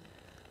be.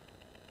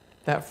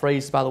 That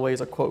phrase, by the way,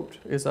 is a quote,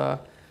 is an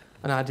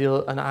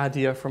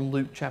idea from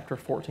Luke chapter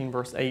 14,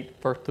 verse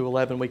 8, verse through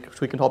 11, which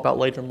we can talk about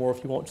later more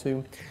if you want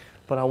to.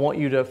 But I want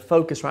you to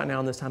focus right now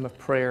in this time of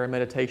prayer and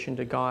meditation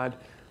to God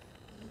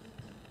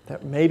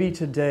that maybe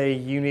today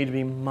you need to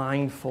be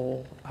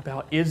mindful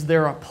about, is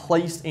there a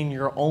place in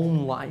your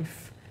own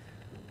life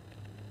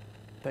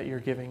that you're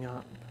giving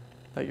up,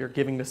 that you're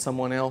giving to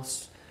someone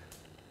else,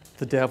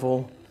 the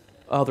devil,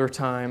 other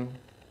time.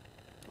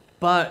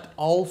 But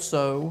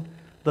also,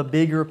 the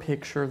bigger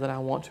picture that I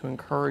want to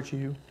encourage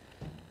you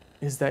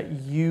is that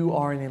you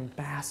are an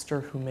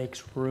ambassador who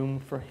makes room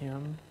for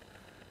Him.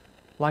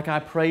 Like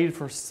I prayed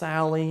for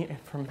Sally and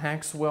for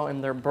Maxwell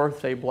and their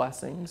birthday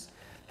blessings,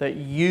 that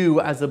you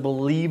as a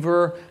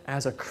believer,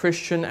 as a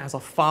Christian, as a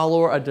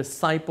follower, a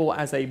disciple,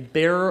 as a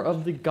bearer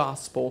of the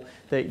gospel,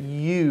 that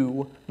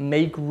you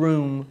make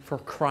room for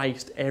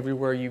Christ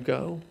everywhere you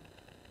go.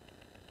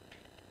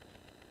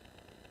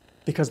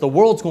 Because the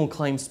world's going to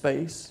claim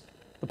space.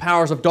 The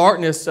powers of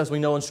darkness, as we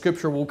know in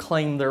Scripture, will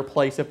claim their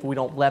place if we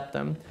don't let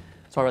them.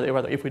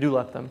 Rather, if we do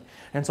let them.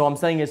 And so I'm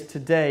saying is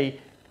today,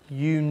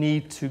 you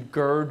need to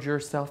gird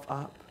yourself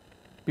up.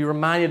 Be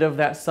reminded of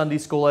that Sunday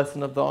school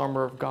lesson of the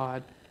armor of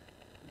God.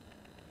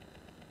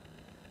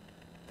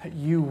 That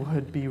you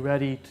would be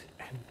ready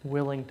and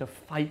willing to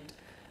fight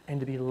and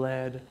to be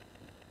led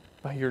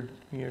by your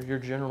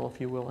general,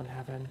 if you will, in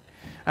heaven.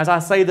 As I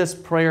say this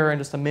prayer in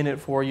just a minute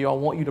for you, I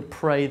want you to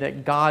pray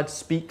that God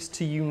speaks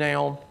to you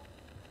now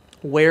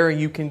where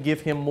you can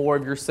give Him more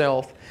of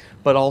yourself,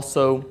 but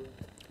also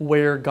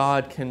where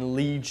God can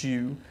lead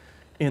you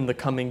in the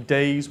coming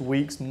days,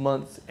 weeks,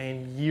 months,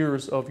 and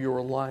years of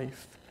your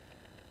life,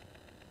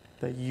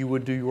 that you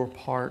would do your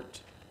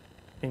part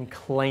in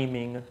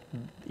claiming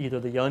either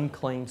the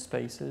unclaimed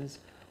spaces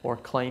or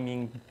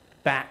claiming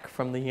back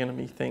from the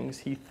enemy things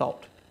he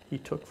thought he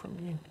took from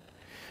you.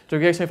 Dear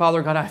gracious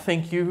Father, God, I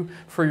thank you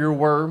for your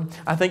word.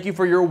 I thank you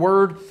for your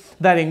word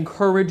that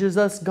encourages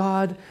us,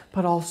 God,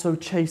 but also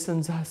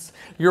chastens us.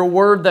 Your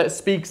word that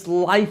speaks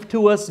life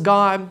to us,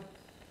 God,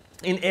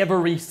 in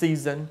every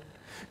season.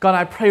 God,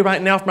 I pray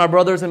right now for my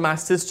brothers and my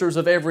sisters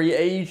of every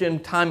age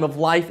and time of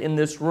life in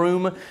this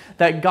room,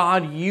 that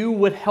God, you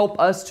would help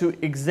us to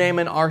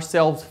examine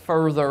ourselves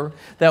further,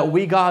 that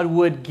we, God,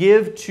 would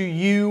give to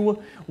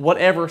you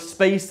whatever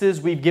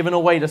spaces we've given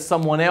away to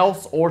someone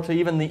else or to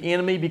even the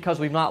enemy because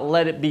we've not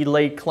let it be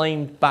laid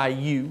claimed by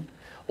you.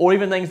 Or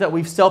even things that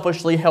we've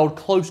selfishly held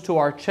close to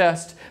our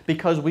chest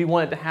because we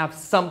wanted to have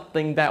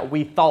something that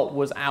we thought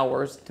was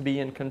ours to be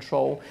in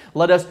control.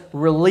 Let us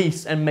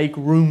release and make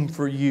room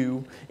for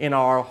you in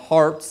our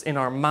hearts, in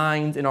our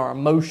minds, in our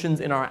emotions,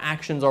 in our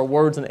actions, our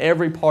words, and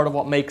every part of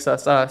what makes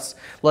us us.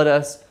 Let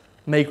us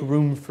make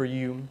room for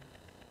you.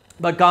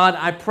 But God,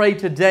 I pray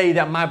today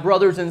that my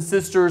brothers and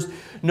sisters,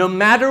 no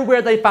matter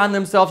where they find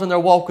themselves in their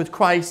walk with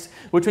Christ,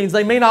 which means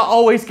they may not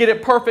always get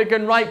it perfect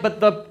and right, but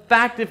the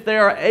fact if they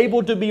are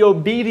able to be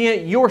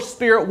obedient, your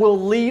Spirit will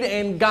lead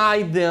and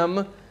guide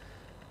them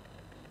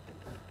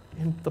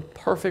in the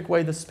perfect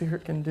way the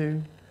Spirit can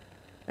do.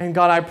 And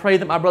God, I pray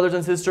that my brothers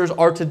and sisters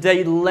are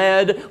today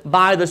led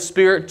by the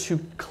Spirit to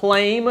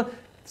claim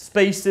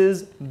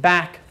spaces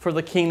back for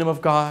the kingdom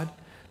of God,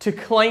 to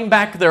claim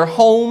back their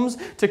homes,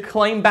 to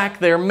claim back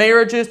their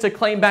marriages, to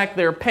claim back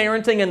their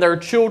parenting and their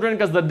children,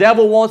 because the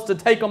devil wants to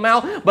take them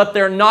out, but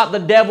they're not the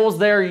devil's,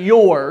 they're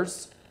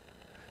yours.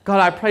 God,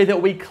 I pray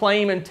that we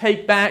claim and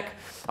take back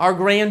our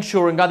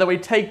grandchildren, God, that we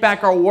take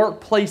back our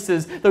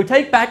workplaces, that we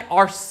take back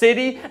our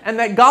city, and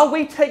that, God,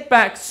 we take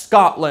back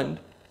Scotland.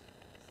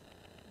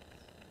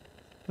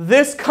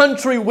 This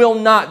country will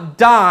not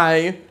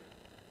die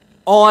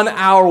on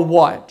our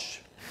watch.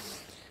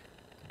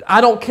 I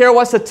don't care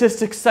what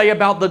statistics say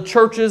about the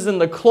churches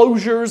and the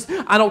closures.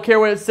 I don't care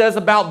what it says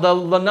about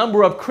the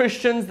number of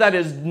Christians that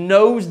is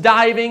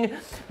nosediving,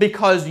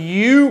 because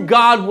you,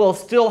 God, will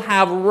still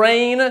have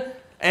reign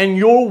and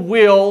your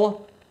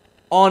will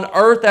on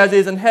earth as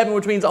is in heaven,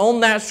 which means on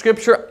that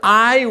scripture,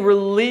 I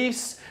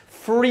release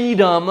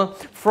freedom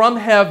from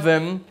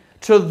heaven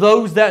to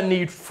those that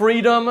need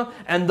freedom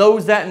and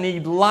those that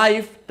need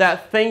life,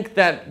 that think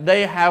that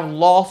they have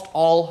lost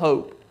all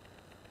hope.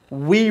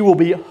 We will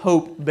be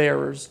hope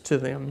bearers to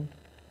them.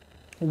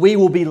 We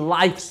will be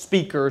life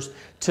speakers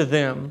to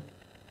them.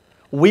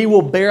 We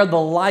will bear the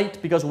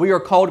light because we are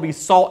called to be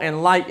salt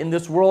and light in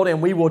this world,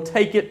 and we will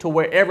take it to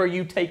wherever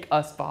you take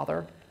us,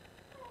 Father.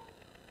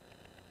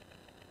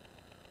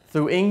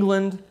 Through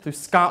England, through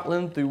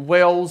Scotland, through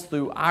Wales,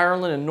 through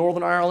Ireland and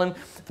Northern Ireland,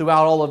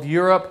 throughout all of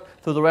Europe,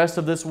 through the rest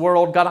of this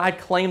world. God, I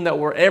claim that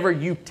wherever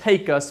you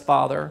take us,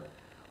 Father,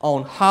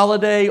 on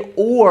holiday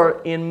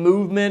or in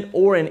movement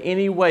or in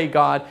any way,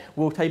 God,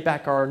 we'll take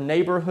back our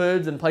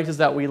neighborhoods and places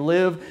that we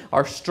live,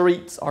 our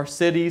streets, our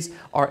cities,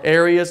 our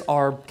areas,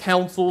 our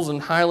councils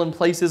and highland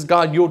places.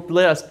 God, you'll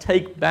let us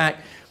take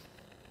back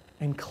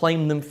and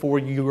claim them for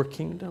your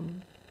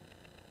kingdom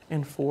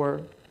and to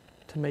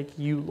make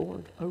you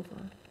Lord over.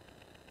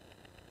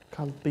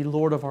 God, be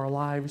Lord of our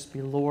lives,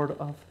 be Lord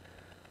of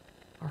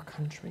our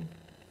country.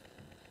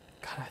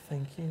 God, I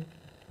thank you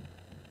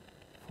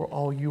for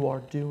all you are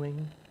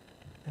doing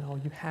and all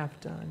you have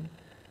done,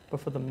 but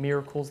for the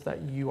miracles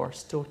that you are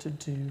still to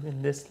do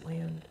in this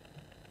land,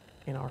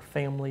 in our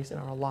families, in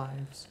our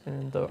lives,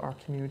 and in our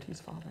communities,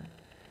 Father.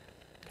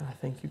 God, I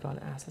thank you, God,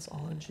 and ask this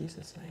all in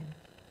Jesus'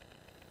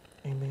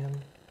 name. Amen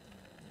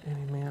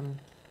and amen.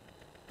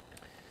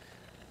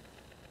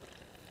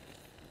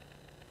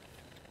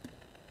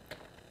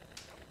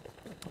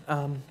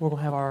 We're going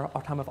to have our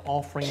time of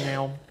offering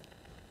now.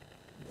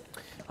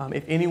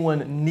 If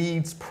anyone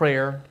needs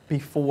prayer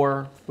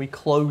before we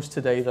close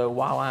today, though,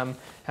 while I'm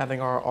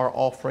having our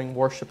offering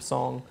worship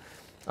song,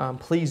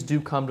 please do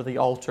come to the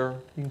altar.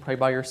 You can pray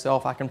by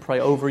yourself. I can pray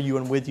over you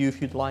and with you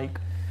if you'd like.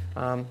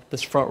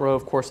 This front row,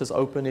 of course, is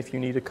open if you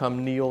need to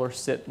come kneel or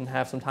sit and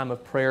have some time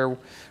of prayer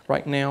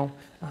right now.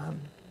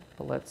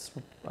 But let's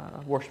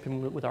worship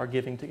Him with our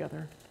giving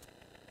together.